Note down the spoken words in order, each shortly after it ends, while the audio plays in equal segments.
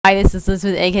Hi, this is Liz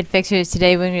with Egghead Fixers.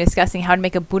 Today we're going to be discussing how to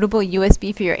make a bootable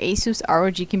USB for your Asus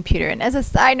ROG computer. And as a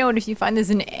side note, if you find this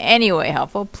in any way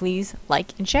helpful, please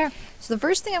like and share. So the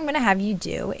first thing I'm going to have you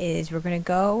do is we're going to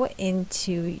go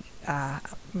into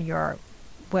your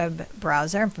web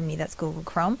browser. And for me, that's Google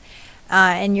Chrome.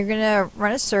 And you're going to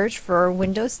run a search for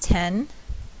Windows 10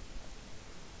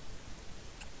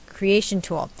 Creation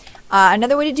Tool.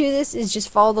 Another way to do this is just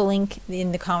follow the link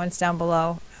in the comments down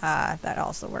below. That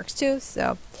also works too,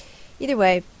 so either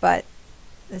way, but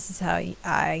this is how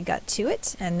I got to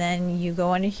it. And then you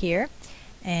go under here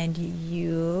and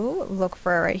you look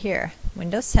for right here,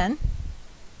 Windows 10,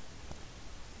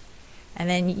 and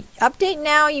then update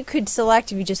now. You could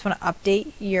select if you just want to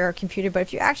update your computer, but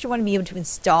if you actually want to be able to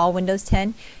install Windows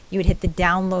 10, you would hit the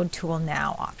download tool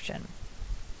now option.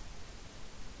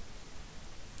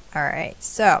 Alright,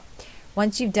 so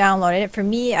once you've downloaded it, for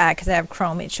me, because I have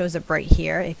Chrome, it shows up right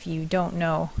here. If you don't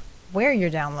know where your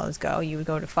downloads go, you would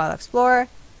go to File Explorer,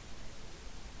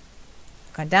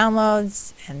 click on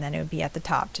Downloads, and then it would be at the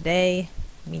top, Today,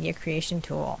 Media Creation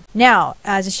Tool. Now,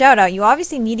 as a shout out, you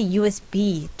obviously need a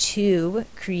USB to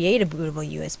create a bootable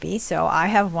USB, so I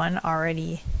have one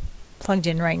already plugged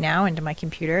in right now into my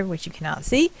computer, which you cannot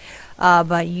see,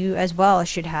 but you as well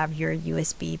should have your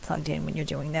USB plugged in when you're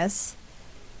doing this.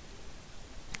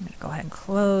 I'm going to go ahead and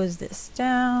close this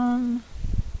down.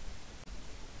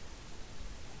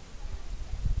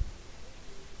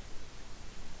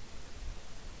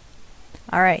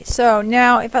 Alright, so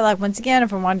now if I once again,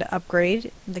 if I wanted to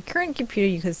upgrade the current computer,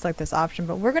 you could select this option,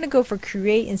 but we're going to go for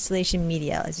Create Installation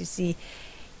Media. As you see,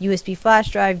 USB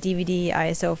flash drive, DVD,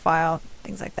 ISO file,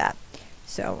 things like that.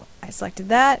 So I selected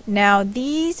that. Now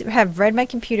these have read my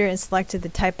computer and selected the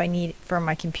type I need for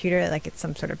my computer, like it's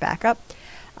some sort of backup.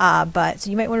 So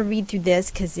you might want to read through this,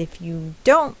 because if you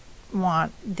don't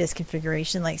want this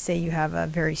configuration, like say you have a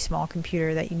very small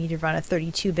computer that you need to run a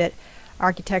 32-bit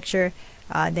architecture,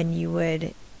 then you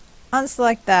would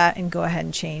unselect that and go ahead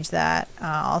and change that.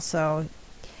 Also,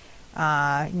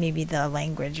 maybe the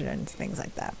language and things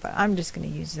like that. But I'm just going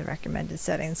to use the recommended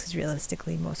settings, because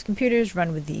realistically most computers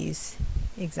run with these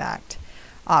exact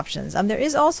options. There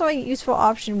is also a useful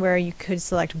option where you could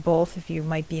select both if you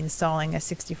might be installing a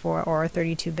 64 or a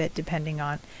 32-bit, depending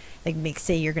on, like,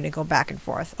 say you're going to go back and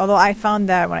forth. Although I found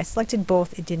that when I selected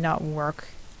both, it did not work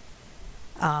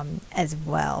as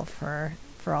well for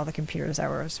all the computers I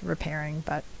was repairing.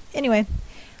 But anyway,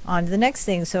 on to the next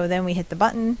thing. So then we hit the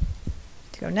button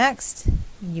to go next.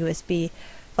 USB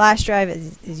flash drive,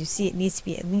 as you see, it needs to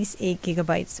be at least 8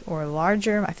 gigabytes or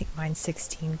larger. I think mine's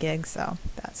 16 gigs, so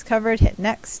that's covered. Hit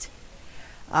next.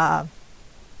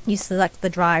 You select the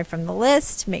drive from the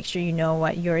list. Make sure you know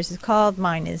what yours is called.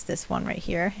 Mine is this one right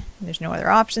here. There's no other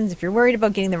options. If you're worried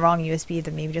about getting the wrong USB,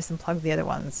 then maybe just unplug the other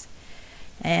ones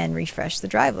and refresh the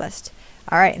drive list.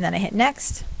 Alright, and then I hit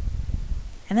next,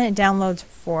 and then it downloads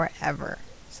forever.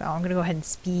 So I'm going to go ahead and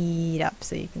speed up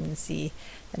so you can see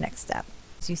the next step.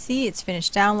 As you see, it's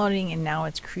finished downloading, and now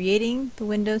it's creating the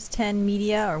Windows 10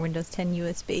 media or Windows 10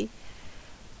 USB.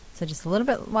 So just a little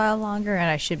bit while longer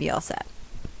and I should be all set.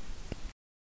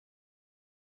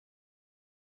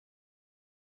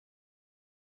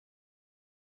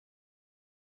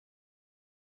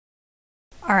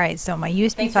 Alright, so my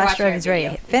USB flash drive is ready. I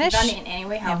hit finish,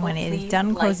 and when it is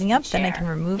done closing up, then I can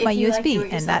remove my USB,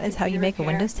 and that is how you make a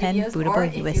Windows 10 bootable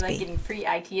USB. If you like getting free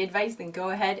IT advice, then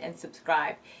go ahead and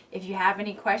subscribe. If you have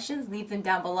any questions, leave them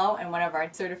down below, and one of our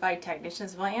certified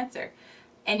technicians will answer.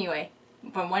 Anyway,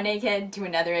 from one egghead to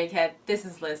another egghead, this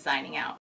is Liz signing out.